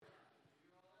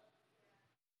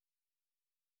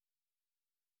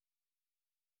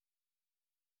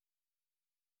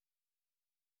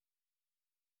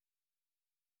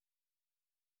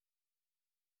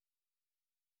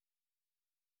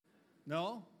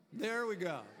No? There we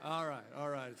go. All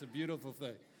right. It's a beautiful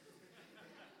thing.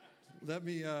 Let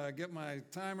me get my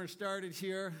timer started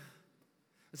here.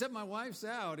 Except my wife's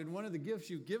out, and one of the gifts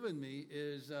you've given me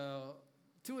is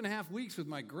 2.5 weeks with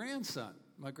my grandson.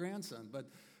 But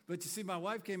you see, my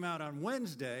wife came out on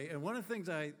Wednesday, and one of the things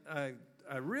I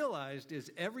realized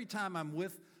is every time I'm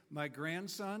with my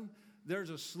grandson, there's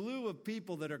a slew of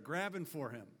people that are grabbing for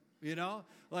him. You know,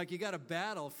 like you got to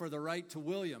battle for the right to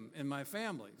William in my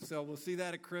family. So we'll see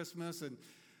that at Christmas. And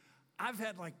I've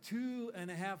had like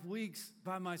 2.5 weeks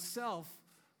by myself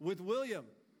with William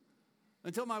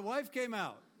until my wife came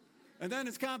out. And then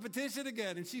it's competition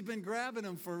again. And she's been grabbing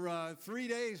him for 3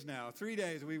 days now. 3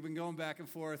 days we've been going back and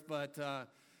forth. But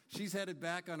she's headed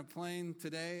back on a plane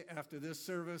today after this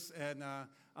service. And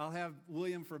I'll have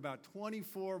William for about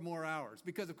 24 more hours.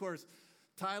 Because, of course,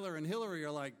 Tyler and Hillary are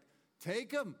like,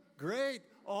 take him. Great.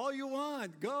 All you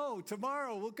want. Go.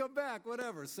 Tomorrow. We'll come back.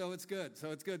 Whatever. So it's good.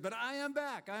 But I am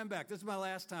back. This is my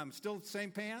last time. Still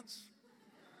same pants?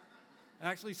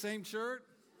 Actually, same shirt?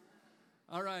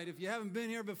 All right. If you haven't been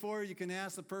here before, you can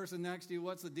ask the person next to you,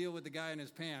 what's the deal with the guy in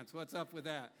his pants? What's up with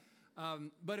that?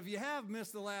 But if you have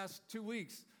missed the last 2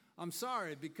 weeks, I'm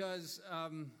sorry, because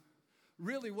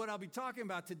really what I'll be talking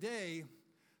about today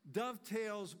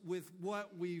dovetails with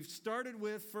what we've started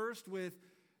with first with.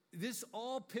 This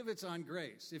all pivots on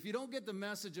grace. If you don't get the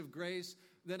message of grace,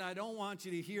 then I don't want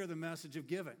you to hear the message of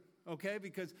giving, okay?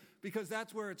 Because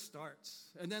that's where it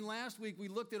starts. And then last week we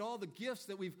looked at all the gifts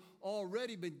that we've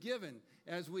already been given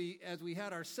as we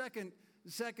had our second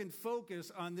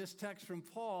focus on this text from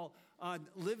Paul on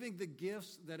living the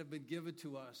gifts that have been given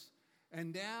to us.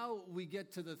 And now we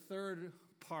get to the third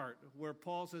part where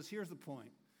Paul says, here's the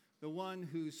point. The one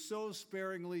who sows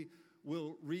sparingly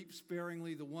will reap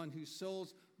sparingly. The one who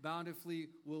sows bountifully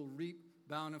will reap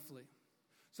bountifully.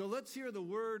 So let's hear the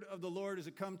word of the Lord as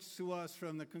it comes to us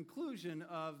from the conclusion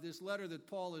of this letter that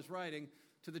Paul is writing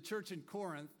to the church in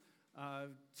Corinth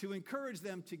to encourage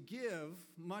them to give,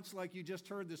 much like you just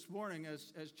heard this morning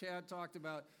as Chad talked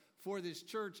about for this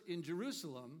church in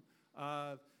Jerusalem,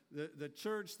 the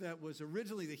church that was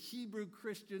originally the Hebrew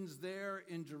Christians there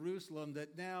in Jerusalem,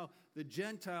 that now the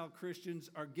Gentile Christians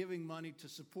are giving money to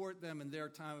support them in their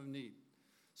time of need.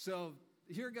 So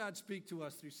hear God speak to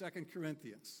us through 2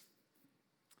 Corinthians.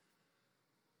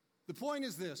 The point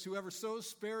is this: whoever sows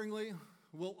sparingly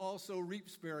will also reap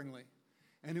sparingly,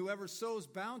 and whoever sows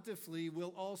bountifully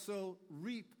will also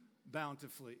reap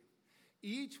bountifully.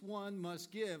 Each one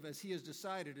must give as he has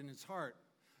decided in his heart,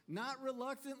 not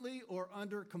reluctantly or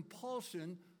under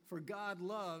compulsion, for God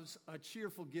loves a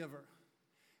cheerful giver.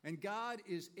 And God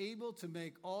is able to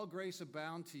make all grace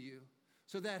abound to you,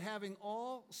 so that having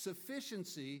all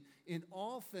sufficiency in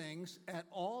all things at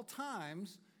all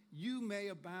times, you may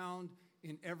abound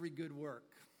in every good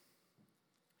work.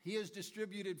 He has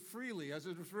distributed freely, as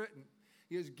it was written.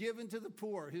 He has given to the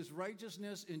poor. His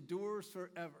righteousness endures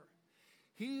forever.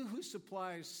 He who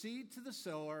supplies seed to the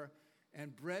sower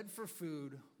and bread for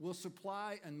food will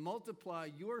supply and multiply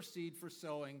your seed for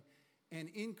sowing and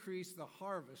increase the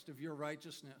harvest of your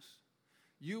righteousness.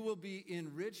 You will be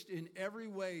enriched in every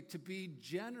way to be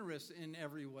generous in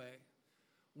every way,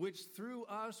 which through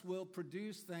us will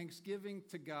produce thanksgiving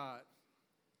to God.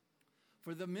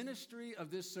 For the ministry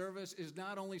of this service is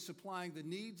not only supplying the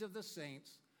needs of the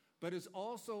saints, but is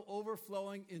also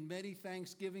overflowing in many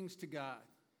thanksgivings to God.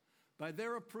 By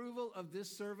their approval of this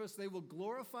service, they will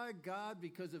glorify God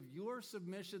because of your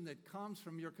submission that comes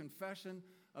from your confession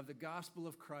of the gospel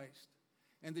of Christ,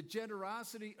 and the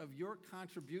generosity of your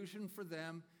contribution for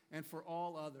them and for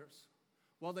all others,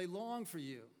 while they long for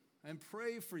you and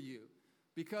pray for you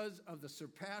because of the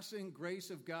surpassing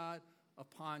grace of God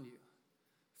upon you.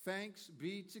 Thanks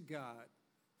be to God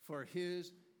for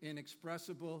his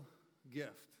inexpressible gift.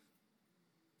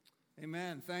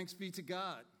 Amen. Thanks be to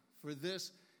God for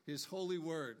this, his holy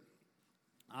word.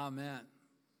 Amen.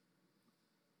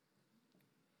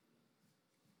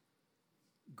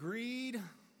 Greed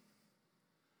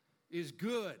is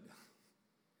good.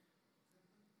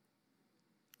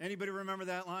 Anybody remember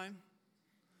that line?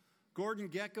 Gordon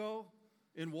Gekko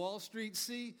in Wall Street.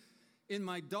 See, in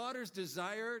my daughter's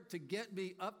desire to get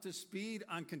me up to speed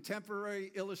on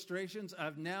contemporary illustrations,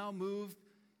 I've now moved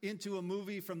into a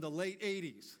movie from the late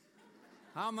 80s.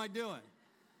 How am I doing?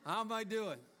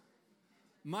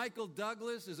 Michael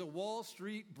Douglas is a Wall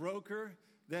Street broker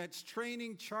that's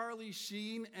training Charlie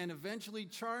Sheen, and eventually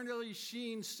Charlie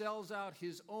Sheen sells out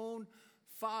his own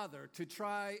father to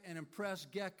try and impress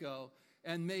Gekko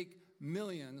and make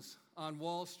millions on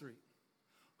Wall Street.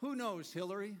 Who knows,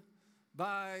 Hillary?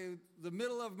 By the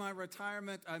middle of my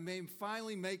retirement, I may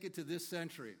finally make it to this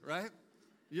century, right?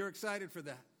 You're excited for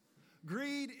that.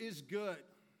 Greed is good.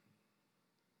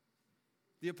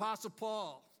 The Apostle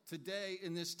Paul, today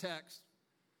in this text,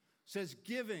 says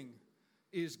giving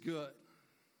is good.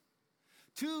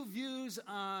 Two views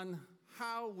on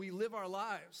how we live our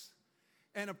lives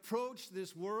and approach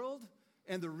this world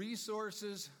and the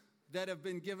resources that have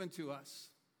been given to us.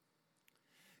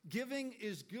 Giving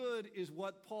is good is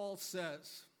what Paul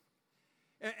says.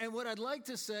 And what I'd like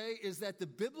to say is that the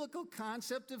biblical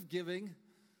concept of giving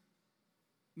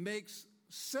makes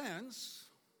sense,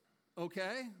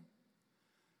 okay?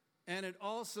 And it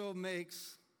also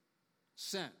makes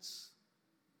sense.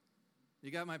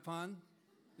 You got my pun?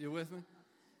 You with me?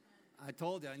 I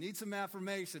told you, I need some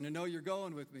affirmation to know you're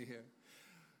going with me here.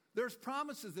 There's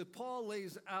promises that Paul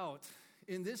lays out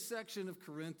in this section of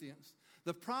Corinthians.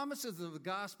 The promises of the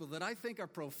gospel that I think are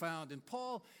profound. And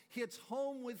Paul hits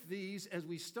home with these as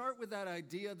we start with that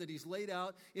idea that he's laid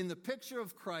out in the picture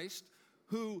of Christ,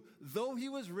 who, though he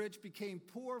was rich, became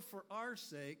poor for our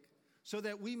sake so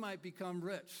that we might become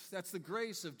rich. That's the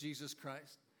grace of Jesus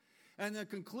Christ. And the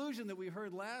conclusion that we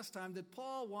heard last time, that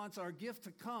Paul wants our gift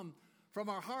to come from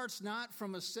our hearts, not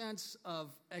from a sense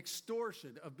of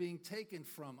extortion, of being taken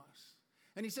from us.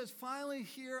 And he says, finally,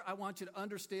 here, I want you to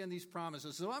understand these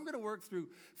promises. So I'm going to work through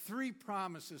 3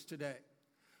 promises today.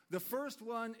 The first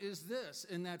one is this,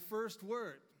 in that first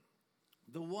word.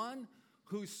 The one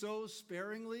who sows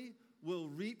sparingly will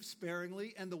reap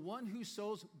sparingly, and the one who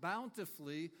sows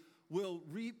bountifully will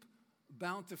reap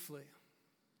bountifully.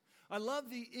 I love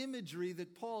the imagery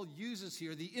that Paul uses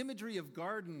here, the imagery of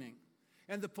gardening,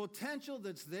 and the potential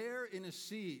that's there in a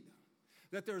seed.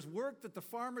 That there's work that the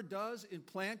farmer does in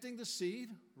planting the seed,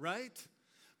 right?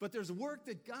 But there's work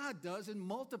that God does in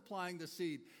multiplying the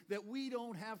seed that we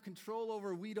don't have control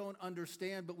over, we don't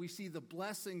understand, but we see the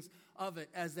blessings of it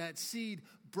as that seed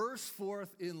bursts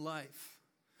forth in life.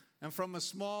 And from a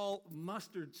small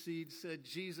mustard seed, said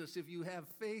Jesus, if you have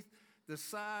faith the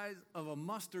size of a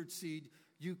mustard seed,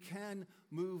 you can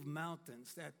move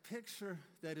mountains. That picture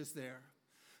that is there.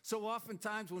 So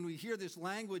oftentimes when we hear this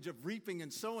language of reaping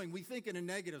and sowing, we think in a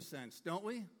negative sense, don't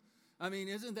we? I mean,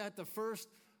 isn't that the first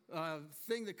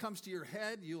thing that comes to your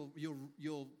head?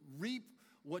 You'll reap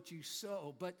what you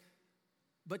sow.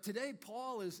 But today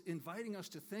Paul is inviting us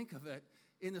to think of it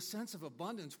in the sense of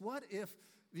abundance. What if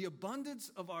the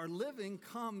abundance of our living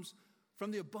comes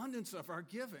from the abundance of our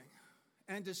giving?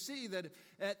 And to see that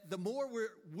the more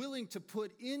we're willing to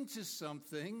put into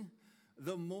something,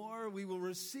 the more we will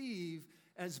receive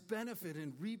as benefit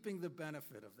and reaping the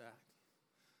benefit of that.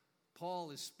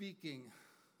 Paul is speaking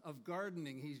of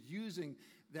gardening. He's using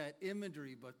that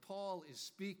imagery, but Paul is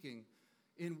speaking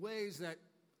in ways that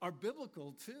are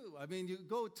biblical too. I mean, you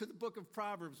go to the book of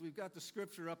Proverbs. We've got the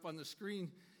scripture up on the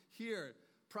screen here.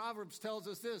 Proverbs tells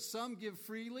us this: some give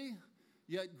freely,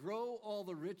 yet grow all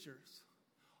the richer.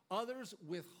 Others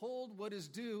withhold what is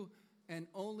due and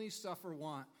only suffer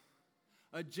want.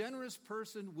 A generous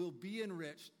person will be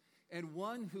enriched, and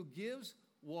one who gives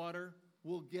water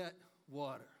will get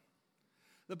water.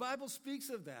 The Bible speaks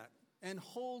of that and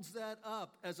holds that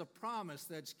up as a promise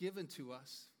that's given to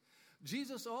us.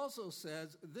 Jesus also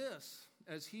says this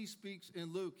as he speaks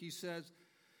in Luke. He says,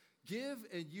 give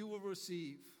and you will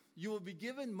receive. You will be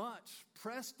given much,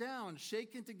 pressed down,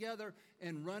 shaken together,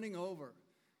 and running over.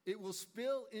 It will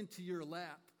spill into your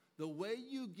lap. The way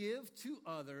you give to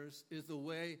others is the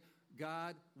way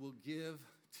God will give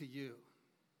to you.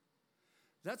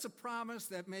 That's a promise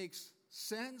that makes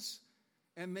sense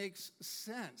and makes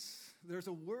sense. There's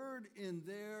a word in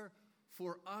there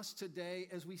for us today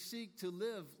as we seek to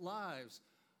live lives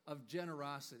of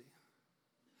generosity.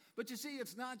 But you see,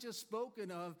 it's not just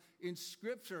spoken of in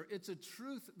Scripture. It's a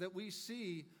truth that we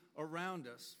see around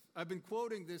us. I've been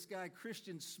quoting this guy,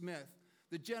 Christian Smith,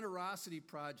 the Generosity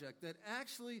Project, that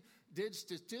actually did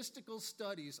statistical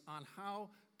studies on how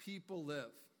people live.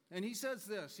 And he says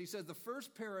this. He says the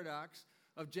first paradox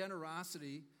of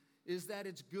generosity is that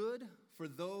it's good for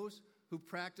those who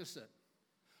practice it.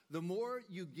 The more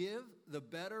you give, the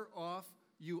better off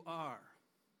you are.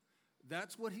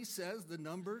 That's what he says the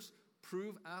numbers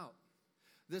prove out.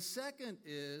 The second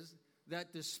is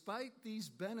that despite these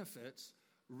benefits,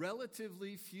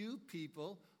 relatively few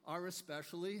people are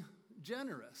especially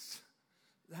generous.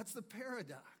 That's the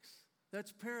paradox.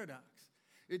 That's paradox.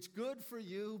 It's good for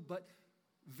you, but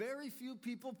very few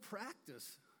people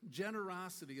practice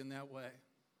generosity in that way.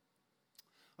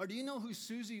 Or do you know who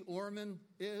Susie Orman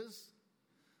is?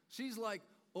 She's like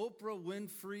Oprah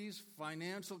Winfrey's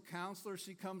financial counselor.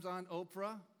 She comes on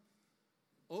Oprah.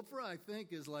 Oprah, I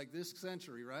think, is like this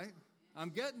century, right? I'm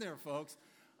getting there, folks.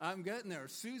 I'm getting there.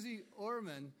 Susie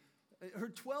Orman her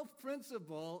 12th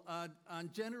principle on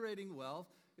generating wealth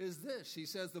is this. She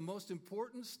says the most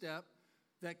important step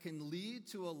that can lead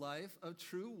to a life of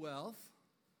true wealth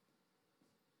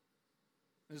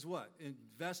is what?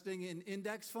 Investing in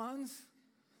index funds?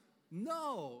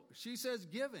 No. She says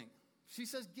giving. She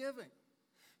says giving.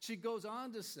 She goes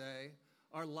on to say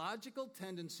our logical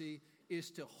tendency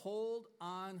is to hold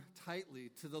on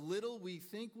tightly to the little we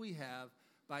think we have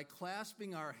by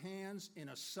clasping our hands in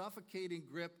a suffocating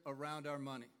grip around our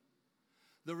money.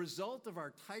 The result of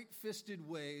our tight-fisted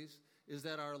ways is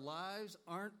that our lives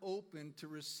aren't open to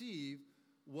receive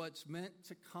what's meant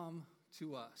to come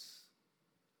to us.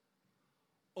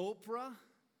 Oprah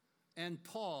and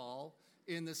Paul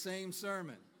in the same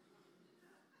sermon.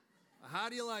 How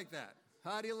do you like that?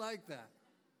 How do you like that?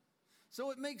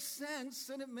 So it makes sense,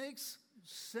 and it makes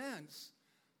sense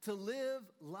to live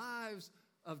lives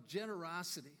of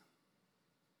generosity.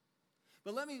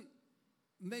 But let me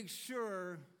make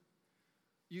sure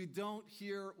you don't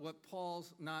hear what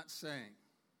Paul's not saying,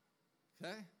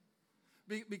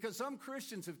 okay? Because some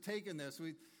Christians have taken this,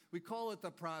 we call it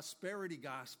the prosperity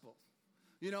gospel,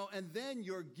 and then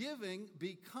your giving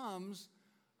becomes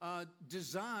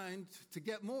designed to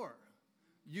get more.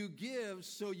 You give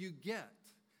so you get.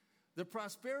 The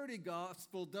prosperity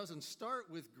gospel doesn't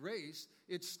start with grace.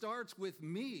 It starts with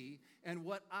me and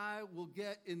what I will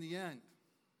get in the end.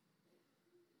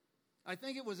 I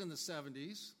think it was in the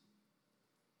 70s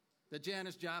that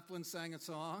Janis Joplin sang a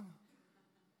song.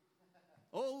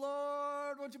 Oh,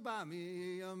 Lord, won't you buy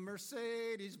me a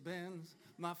Mercedes-Benz?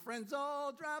 My friends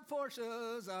all drive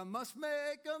Porsches. I must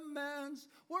make amends.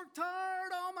 Worked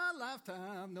hard all my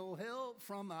lifetime, no help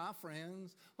from my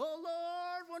friends. Oh,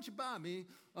 Lord, won't you buy me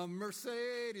a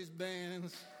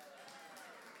Mercedes-Benz?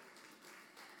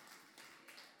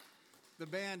 The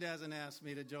band hasn't asked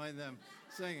me to join them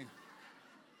singing.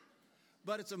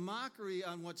 But it's a mockery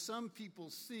on what some people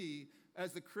see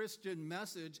as the Christian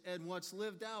message and what's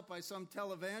lived out by some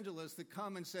televangelists that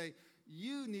come and say,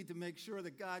 you need to make sure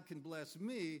that God can bless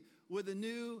me with a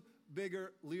new,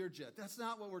 bigger Learjet. That's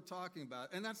not what we're talking about.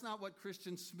 And that's not what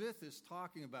Christian Smith is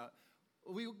talking about.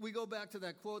 We go back to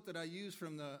that quote that I used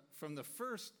from the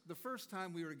first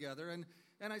time we were together.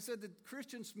 And I said that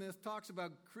Christian Smith talks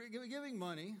about giving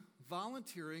money,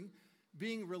 volunteering,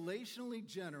 being relationally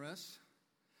generous,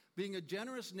 being a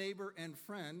generous neighbor and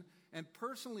friend, and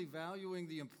personally valuing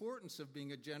the importance of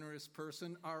being a generous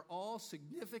person are all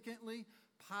significantly,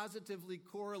 positively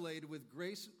correlated with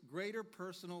greater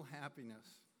personal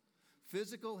happiness,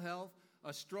 physical health,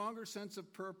 a stronger sense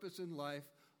of purpose in life,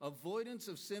 avoidance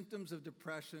of symptoms of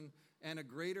depression, and a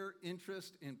greater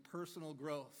interest in personal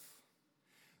growth.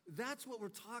 That's what we're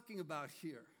talking about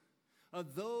here.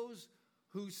 Those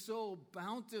who sow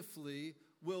bountifully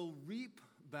will reap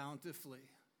bountifully.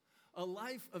 A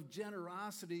life of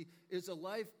generosity is a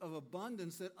life of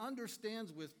abundance that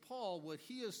understands with Paul what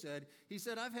he has said. He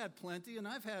said, I've had plenty and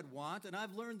I've had want, and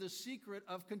I've learned the secret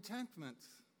of contentment.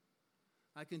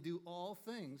 I can do all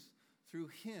things through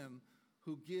him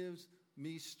who gives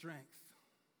me strength.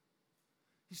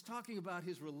 He's talking about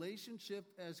his relationship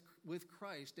with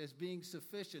Christ as being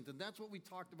sufficient, and that's what we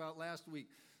talked about last week.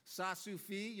 Ça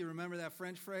suffit, you remember that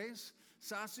French phrase?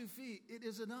 Ça suffit, it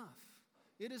is enough.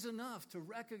 It is enough to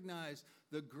recognize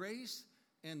the grace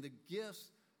and the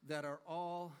gifts that are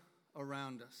all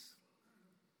around us.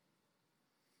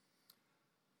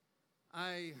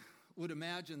 I would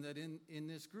imagine that in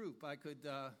this group I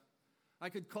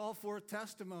could call forth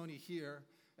testimony here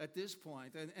at this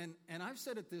point. And I've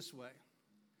said it this way.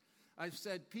 I've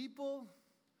said people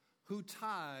who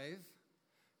tithe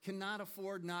cannot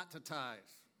afford not to tithe.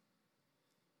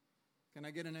 Can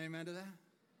I get an amen to that?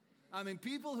 I mean,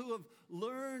 people who have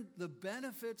learned the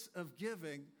benefits of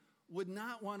giving would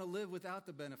not want to live without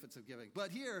the benefits of giving.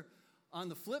 But here, on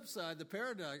the flip side, the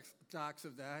paradox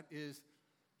of that is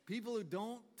people who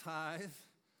don't tithe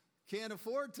can't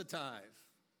afford to tithe,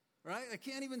 right? I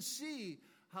can't even see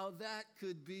how that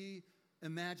could be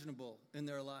imaginable in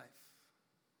their life.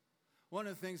 One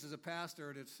of the things as a pastor,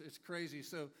 and it's crazy,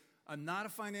 so I'm not a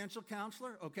financial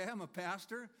counselor, okay? I'm a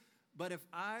pastor. But if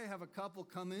I have a couple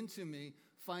come into me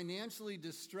financially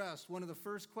distressed, one of the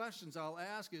first questions I'll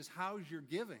ask is, how's your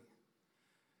giving?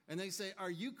 And they say,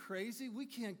 are you crazy? We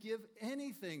can't give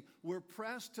anything. We're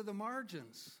pressed to the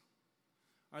margins.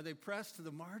 Are they pressed to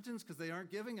the margins because they aren't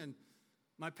giving? And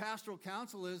my pastoral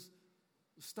counsel is,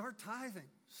 start tithing.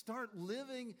 Start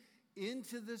living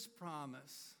into this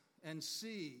promise and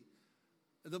see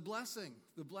the blessing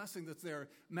that's there.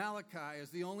 Malachi is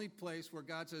the only place where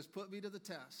God says, put me to the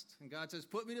test. And God says,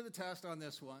 put me to the test on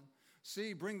this one.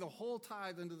 See, bring the whole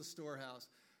tithe into the storehouse,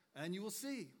 and you will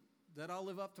see that I'll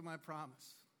live up to my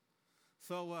promise.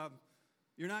 So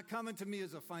you're not coming to me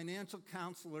as a financial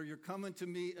counselor. You're coming to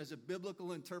me as a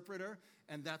biblical interpreter,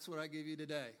 and that's what I give you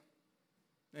today.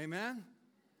 Amen?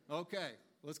 Okay,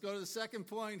 let's go to the second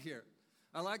point here.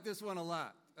 I like this one a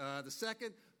lot. The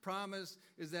second promise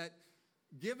is that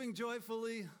giving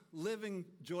joyfully, living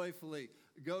joyfully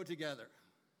go together.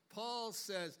 Paul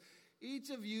says, each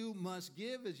of you must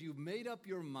give as you've made up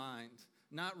your mind,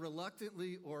 not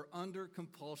reluctantly or under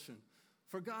compulsion.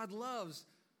 For God loves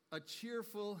a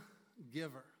cheerful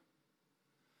giver.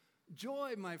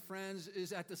 Joy, my friends,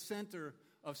 is at the center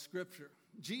of Scripture.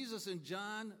 Jesus in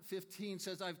John 15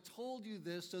 says, I've told you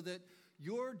this so that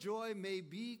your joy may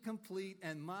be complete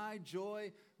and my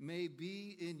joy may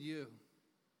be in you.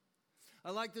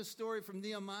 I like this story from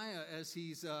Nehemiah as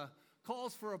he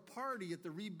calls for a party at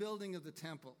the rebuilding of the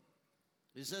temple.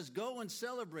 He says, go and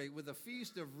celebrate with a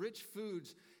feast of rich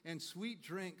foods and sweet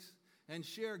drinks, and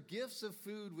share gifts of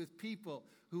food with people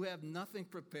who have nothing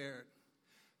prepared.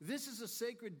 This is a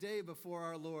sacred day before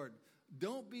our Lord.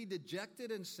 Don't be dejected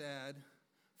and sad,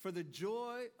 for the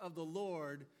joy of the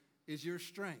Lord is your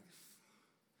strength.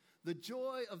 The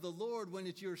joy of the Lord, when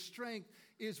it's your strength,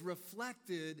 is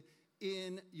reflected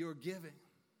in your giving.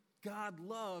 God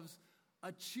loves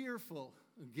a cheerful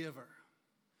giver.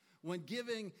 When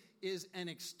giving is an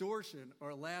extortion,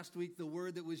 or last week the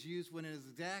word that was used when it is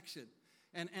exaction.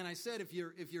 And I said, if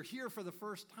you're here for the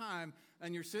first time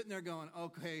and you're sitting there going,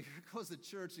 okay, here goes the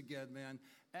church again, man,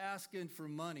 asking for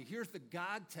money. Here's the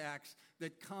God tax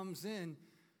that comes in.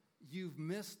 You've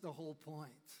missed the whole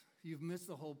point. You've missed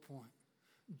the whole point.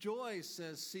 Joy,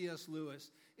 says C.S.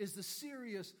 Lewis, is the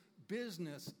serious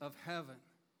business of heaven.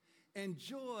 And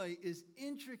joy is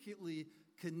intricately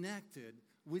connected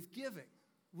with giving.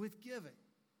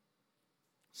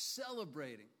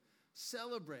 Celebrating,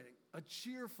 a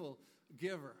cheerful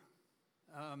giver.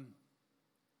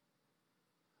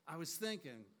 I was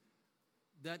thinking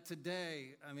that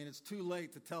today, it's too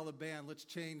late to tell the band, let's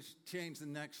change the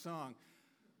next song.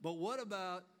 But what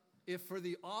about if for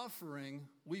the offering,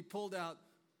 we pulled out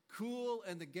Kool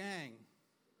and the Gang?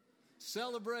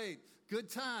 Celebrate, good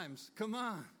times, come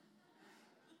on.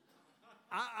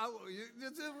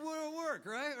 It would work,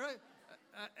 right?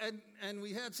 And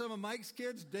we had some of Mike's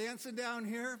kids dancing down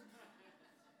here.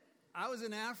 I was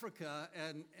in Africa,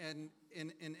 and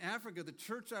in Africa, the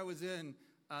church I was in,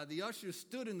 the ushers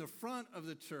stood in the front of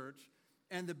the church,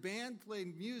 and the band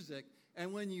played music,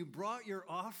 and when you brought your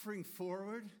offering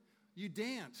forward, you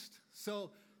danced.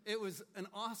 So it was an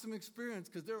awesome experience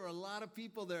because there were a lot of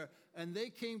people there, and they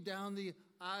came down the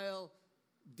aisle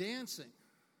dancing.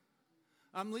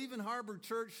 I'm leaving Harbor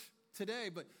Church today,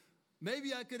 but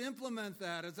maybe I could implement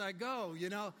that as I go,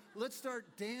 Let's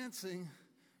start dancing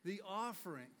the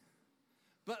offering.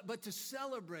 But to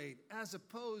celebrate as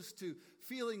opposed to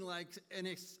feeling like an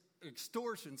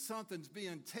extortion, something's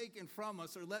being taken from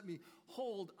us, or let me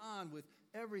hold on with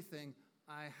everything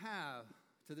I have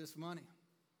to this money.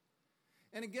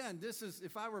 And again, this is,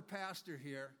 if I were pastor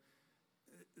here,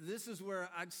 this is where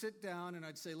I'd sit down and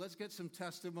I'd say, let's get some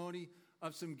testimony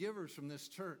of some givers from this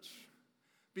church.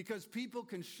 Because people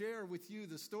can share with you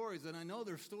the stories, and I know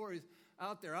there's stories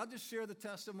out there. I'll just share the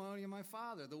testimony of my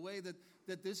father, the way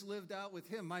that this lived out with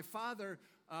him. My father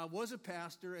was a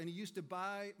pastor, and he used to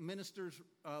buy ministers'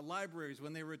 libraries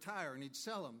when they retire, and he'd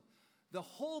sell them. The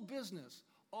whole business,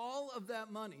 all of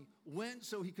that money went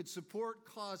so he could support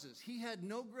causes. He had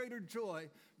no greater joy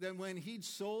than when he'd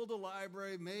sold a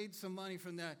library, made some money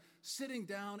from that, sitting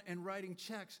down and writing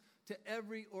checks to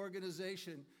every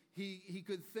organization he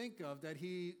could think of that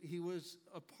he was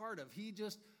a part of. He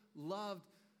just loved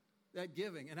that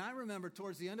giving. And I remember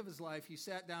towards the end of his life, he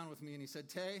sat down with me and he said,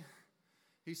 Tay,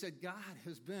 he said, God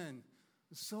has been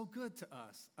so good to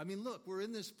us. Look, we're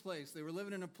in this place. They were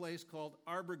living in a place called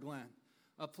Arbor Glen,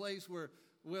 a place where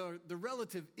the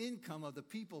relative income of the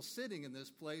people sitting in this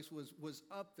place was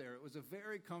up there. It was a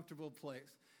very comfortable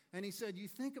place. And he said, you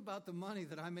think about the money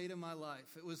that I made in my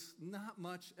life. It was not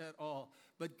much at all.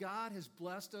 But God has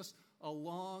blessed us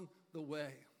along the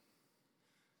way.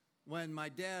 When my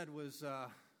dad was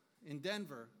in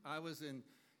Denver, I was in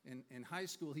high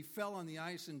school. He fell on the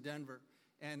ice in Denver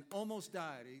and almost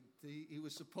died. He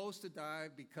was supposed to die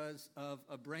because of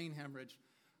a brain hemorrhage.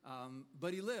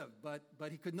 But he lived. But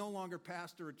he could no longer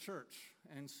pastor a church.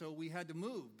 And so we had to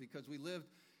move because we lived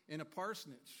in a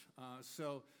parsonage.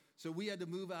 So we had to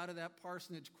move out of that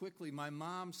parsonage quickly. My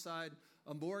mom signed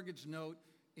a mortgage note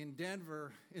in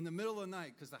Denver in the middle of the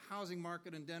night because the housing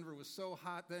market in Denver was so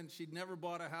hot then. She'd never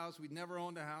bought a house. We'd never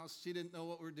owned a house. She didn't know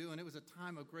what we were doing. It was a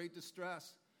time of great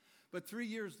distress. But 3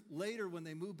 years later, when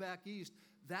they moved back east,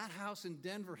 that house in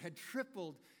Denver had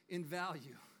tripled in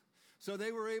value. So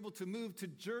they were able to move to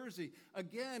Jersey,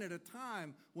 again at a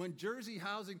time when Jersey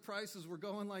housing prices were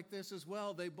going like this as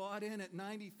well. They bought in at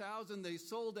 $90,000, they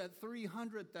sold at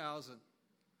 $300,000.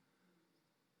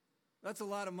 That's a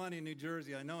lot of money in New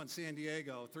Jersey. I know in San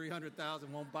Diego, $300,000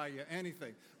 won't buy you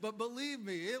anything. But believe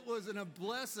me, it was a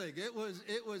blessing. It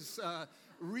was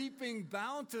reaping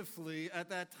bountifully at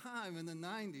that time in the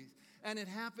 90s. And it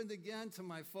happened again to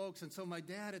my folks. And so my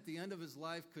dad, at the end of his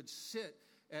life, could sit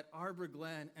at Arbor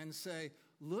Glen and say,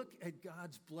 look at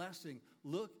God's blessing.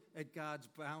 Look at God's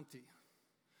bounty.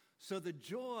 So the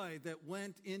joy that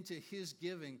went into his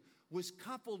giving was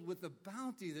coupled with the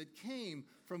bounty that came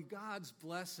from God's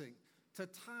blessing, to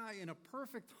tie in a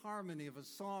perfect harmony of a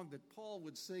song that Paul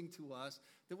would sing to us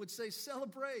that would say,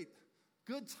 celebrate,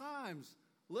 good times,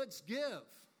 let's give.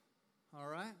 All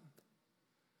right?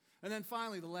 And then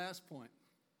finally, the last point.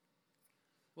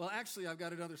 Well, actually, I've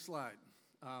got another slide.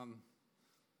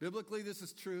 Biblically, this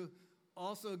is true.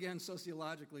 Also, again,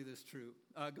 sociologically, this is true.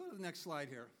 Go to the next slide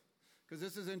here, because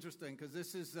this is interesting, because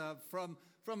this is from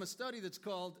a study that's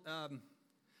called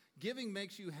Giving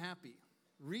Makes You Happy.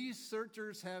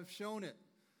 Researchers have shown it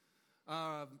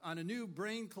on a new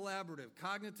brain collaborative,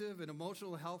 cognitive and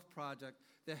emotional health project.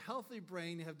 The Healthy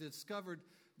Brain have discovered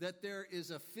that there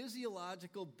is a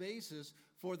physiological basis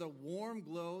for the warm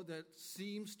glow that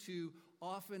seems to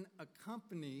often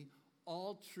accompany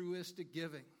altruistic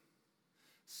giving.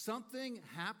 Something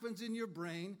happens in your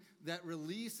brain that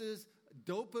releases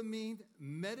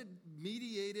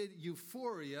dopamine-mediated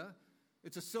euphoria.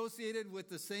 It's associated with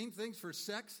the same things for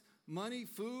sex, money,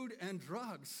 food, and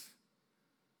drugs.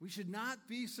 We should not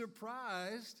be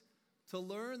surprised to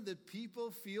learn that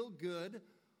people feel good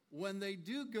when they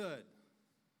do good.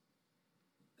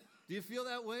 Do you feel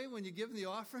that way when you give the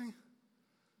offering?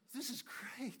 This is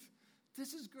great.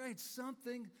 This is great.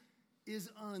 Something is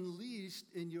unleashed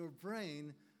in your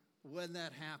brain when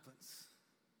that happens.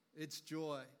 It's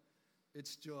joy.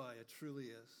 It's joy. It truly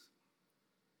is.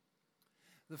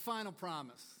 The final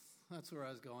promise. That's where I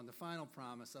was going. The final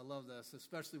promise. I love this,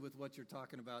 especially with what you're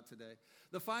talking about today.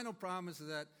 The final promise is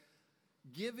that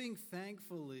giving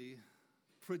thankfully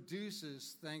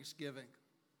produces thanksgiving.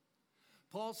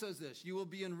 Paul says this, you will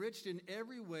be enriched in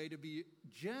every way to be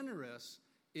generous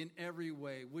in every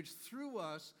way, which through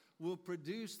us will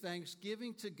produce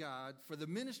thanksgiving to God, for the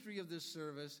ministry of this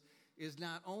service is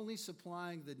not only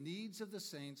supplying the needs of the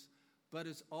saints, but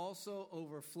is also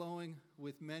overflowing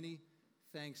with many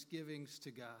thanksgivings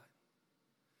to God.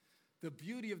 The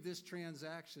beauty of this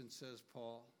transaction, says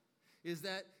Paul, is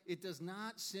that it does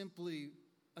not simply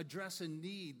address a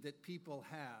need that people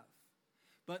have,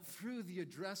 but through the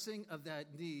addressing of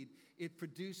that need, it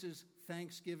produces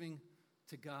thanksgiving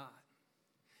to God.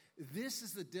 This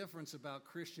is the difference about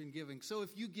Christian giving. So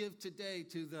if you give today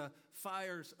to the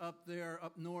fires up there,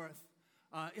 up north,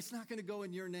 it's not going to go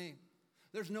in your name.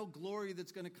 There's no glory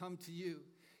that's going to come to you.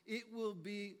 It will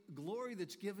be glory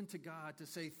that's given to God to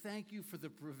say thank you for the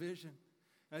provision.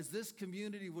 As this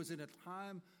community was in a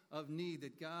time of need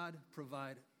that God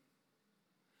provided.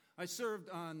 I served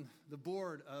on the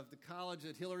board of the college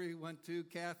that Hillary went to,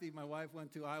 Kathy, my wife,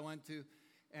 went to, I went to.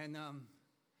 And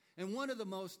one of the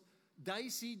most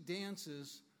dicey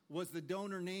dances was the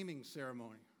donor naming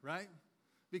ceremony, right?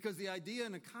 Because the idea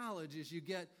in a college is you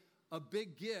get a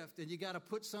big gift and you got to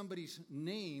put somebody's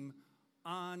name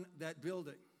on that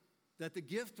building. That the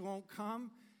gift won't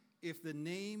come if the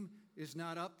name is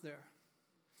not up there.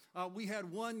 We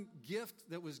had one gift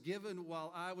that was given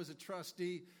while I was a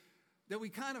trustee that we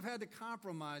kind of had to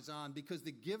compromise on because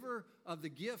the giver of the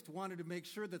gift wanted to make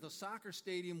sure that the soccer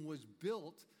stadium was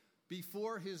built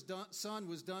before his son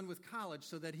was done with college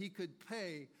so that he could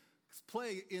play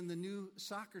in the new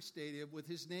soccer stadium with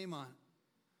his name on it.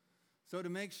 So to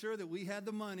make sure that we had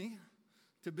the money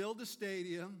to build a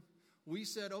stadium, we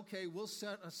said, okay, we'll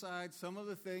set aside some of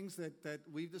the things that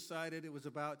we've decided. It was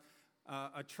about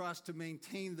a trust to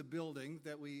maintain the building,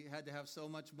 that we had to have so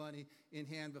much money in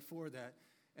hand before that,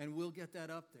 and we'll get that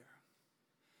up there.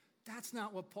 That's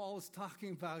not what Paul is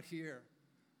talking about here.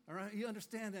 All right, you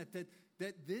understand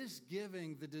that this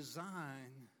giving, the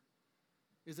design,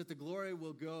 is that the glory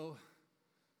will go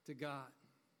to God.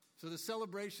 So the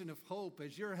celebration of hope,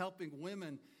 as you're helping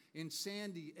women in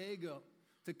San Diego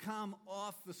to come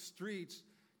off the streets,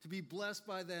 to be blessed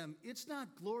by them, it's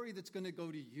not glory that's going to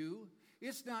go to you.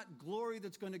 It's not glory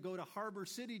that's going to go to Harbor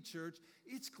City Church.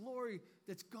 It's glory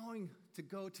that's going to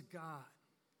go to God.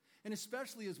 And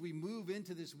especially as we move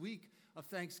into this week of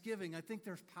Thanksgiving, I think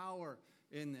there's power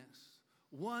in this.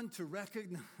 One, to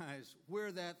recognize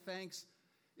where that thanks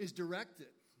is directed.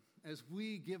 as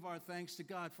we give our thanks to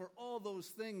God for all those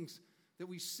things that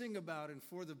we sing about and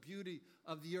for the beauty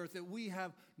of the earth that we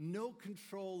have no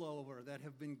control over that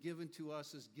have been given to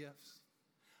us as gifts.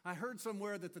 I heard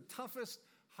somewhere that the toughest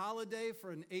holiday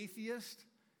for an atheist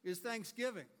is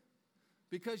Thanksgiving,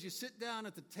 because you sit down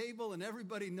at the table and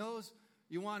everybody knows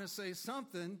you want to say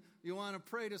something, you want to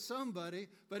pray to somebody,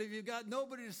 but if you've got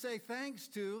nobody to say thanks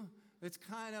to, it's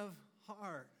kind of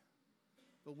hard.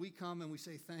 But we come and we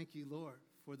say, thank you, Lord,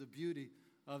 for the beauty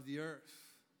of the earth.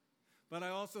 But I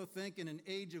also think in an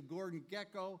age of Gordon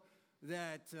Gekko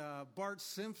that Bart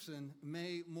Simpson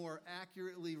may more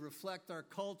accurately reflect our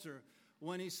culture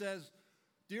when he says,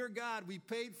 "Dear God, we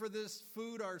paid for this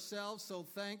food ourselves, so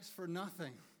thanks for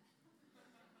nothing."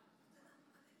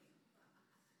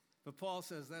 But Paul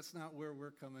says that's not where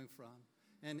we're coming from.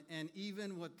 And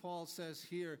even what Paul says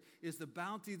here is the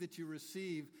bounty that you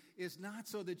receive is not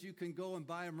so that you can go and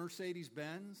buy a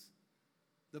Mercedes-Benz.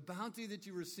 The bounty that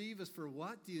you receive is for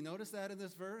what? Do you notice that in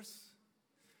this verse?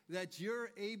 That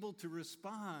you're able to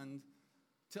respond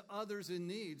to others in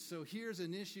need. So here's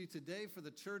an issue today for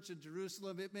the church of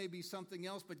Jerusalem. It may be something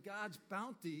else, but God's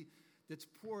bounty that's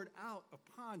poured out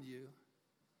upon you,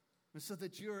 and so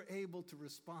that you're able to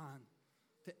respond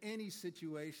to any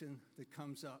situation that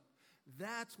comes up.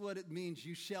 That's what it means.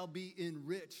 You shall be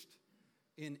enriched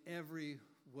in every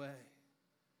way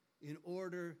in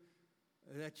order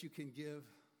that you can give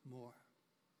more.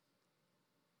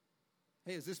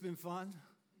 Hey, has this been fun?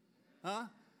 Huh?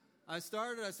 I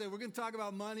said, we're going to talk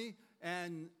about money,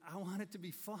 and I want it to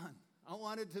be fun. I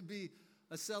want it to be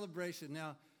a celebration.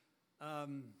 Now,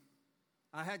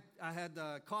 I had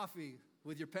coffee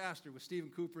with your pastor, with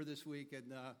Stephen Cooper this week,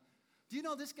 and do you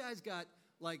know this guy's got,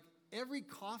 like, every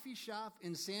coffee shop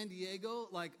in San Diego,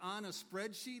 like, on a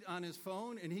spreadsheet on his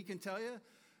phone, and he can tell you.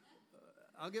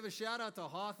 I'll give a shout out to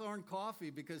Hawthorne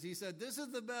Coffee, because he said, this is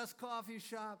the best coffee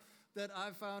shop that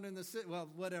I've found in the city. Well,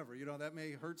 whatever, that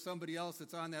may hurt somebody else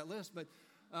that's on that list. But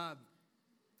I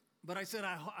said,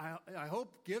 I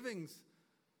hope giving's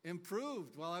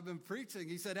improved while I've been preaching.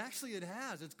 He said, actually it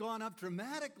has. It's gone up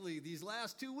dramatically these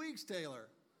last 2 weeks, Taylor.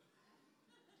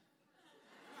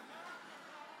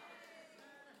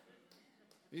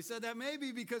 He said that may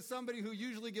be because somebody who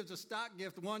usually gives a stock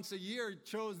gift once a year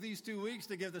chose these 2 weeks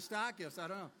to give the stock gifts. I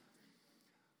don't know.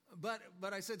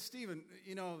 But I said, Stephen,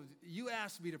 you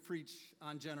asked me to preach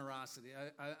on generosity.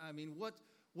 I mean,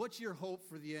 what's your hope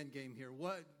for the end game here?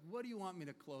 What do you want me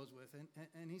to close with?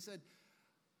 And he said,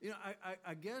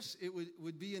 I guess it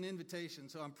would be an invitation.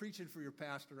 So I'm preaching for your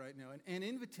pastor right now. An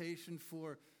invitation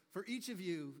for each of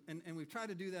you, and we've tried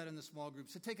to do that in the small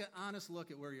groups, to take an honest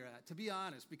look at where you're at, to be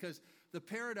honest, because the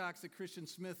paradox that Christian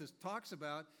Smith talks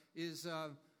about is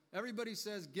everybody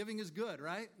says giving is good,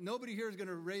 right? Nobody here is going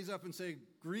to raise up and say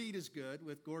greed is good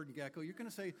with Gordon Gekko. You're going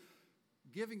to say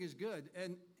giving is good.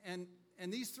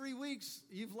 And these 3 weeks,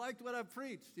 you've liked what I've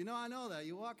preached. I know that.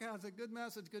 You walk out and say, good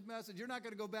message, good message. You're not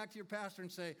going to go back to your pastor and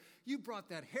say, you brought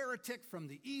that heretic from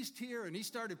the east here, and he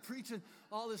started preaching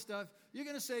all this stuff. You're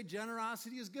going to say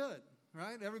generosity is good,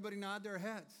 right? Everybody nod their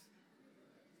heads.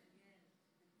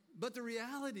 But the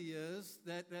reality is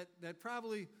that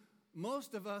probably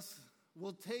most of us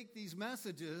will take these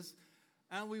messages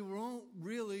and we won't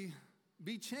really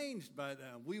be changed by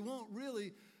them. We won't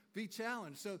really be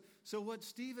challenged. So what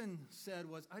Stephen said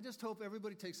was, I just hope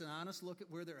everybody takes an honest look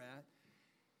at where they're at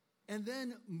and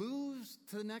then moves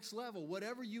to the next level,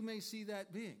 whatever you may see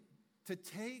that being, to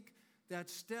take that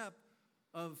step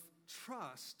of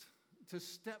trust, to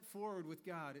step forward with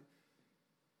God.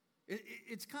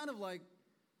 It's kind of like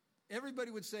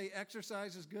everybody would say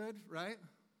exercise is good, right?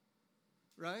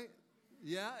 Right?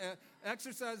 Yeah,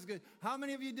 exercise is good. How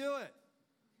many of you do it?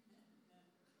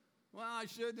 Well, I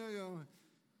should know.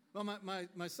 Well,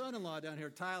 my son-in-law down here,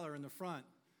 Tyler, in the front,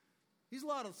 he's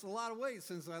lost a lot of weight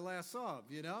since I last saw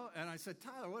him, And I said,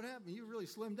 Tyler, what happened? You really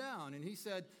slimmed down. And he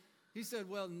said,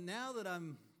 well, now that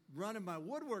I'm running my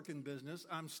woodworking business,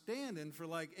 I'm standing for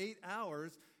like 8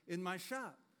 hours in my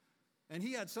shop. And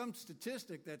he had some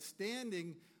statistic that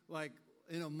standing, like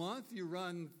in a month, you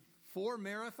run 4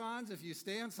 marathons if you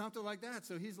stand, something like that.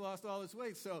 So he's lost all his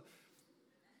weight. So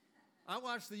I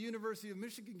watched the University of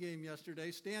Michigan game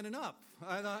yesterday standing up.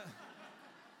 I thought,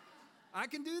 I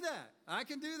can do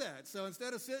that. So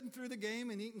instead of sitting through the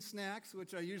game and eating snacks,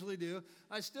 which I usually do,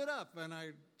 I stood up and I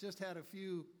just had a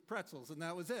few pretzels and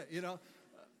that was it,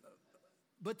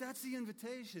 But that's the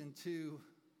invitation to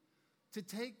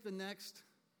take the next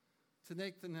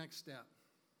step.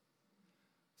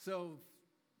 So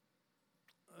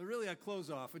really I close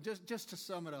off. And just to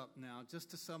sum it up now,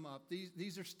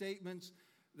 these are statements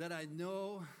that I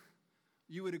know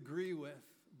you would agree with,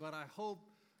 but I hope,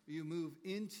 you move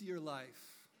into your life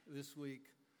this week.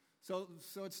 So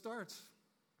it starts.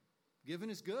 Giving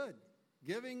is good.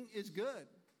 Giving is good.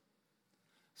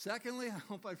 Secondly, I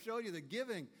hope I've showed you that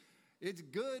giving, it's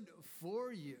good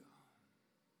for you.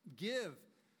 Give.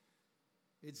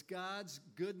 It's God's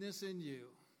goodness in you.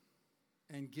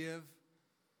 And give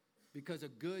because a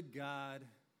good God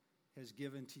has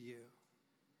given to you.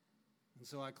 And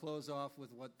so I close off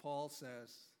with what Paul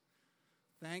says.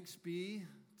 Thanks be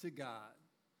to God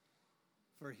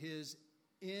for his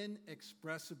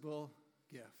inexpressible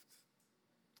gift.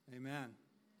 Amen.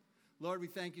 Lord, we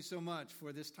thank you so much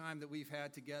for this time that we've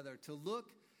had together to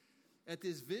look at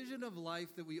this vision of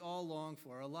life that we all long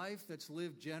for, a life that's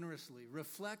lived generously,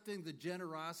 reflecting the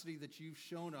generosity that you've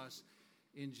shown us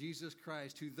in Jesus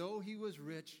Christ, who, though he was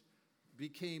rich,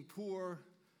 became poor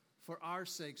for our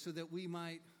sake so that we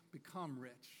might become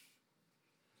rich.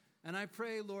 And I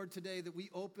pray, Lord, today that we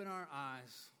open our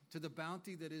eyes to the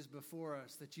bounty that is before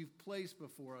us, that you've placed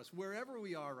before us, wherever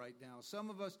we are right now. Some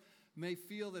of us may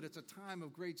feel that it's a time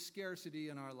of great scarcity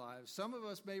in our lives. Some of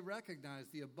us may recognize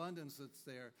the abundance that's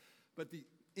there. But the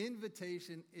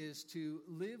invitation is to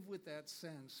live with that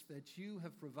sense that you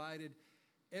have provided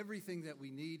everything that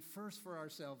we need, first for our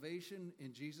salvation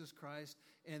in Jesus Christ,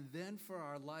 and then for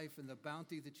our life and the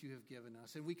bounty that you have given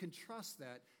us. And we can trust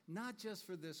that, not just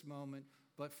for this moment,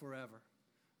 but forever.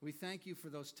 We thank you for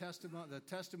those the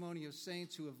testimony of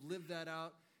saints who have lived that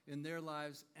out in their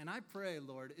lives. And I pray,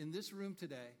 Lord, in this room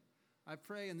today,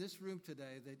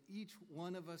 that each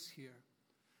one of us here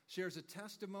shares a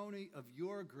testimony of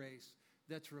your grace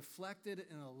that's reflected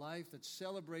in a life that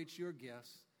celebrates your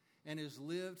gifts and is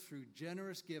lived through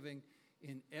generous giving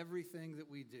in everything that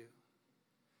we do.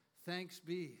 Thanks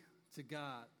be to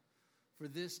God for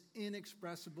this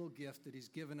inexpressible gift that he's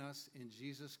given us in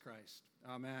Jesus Christ.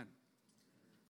 Amen.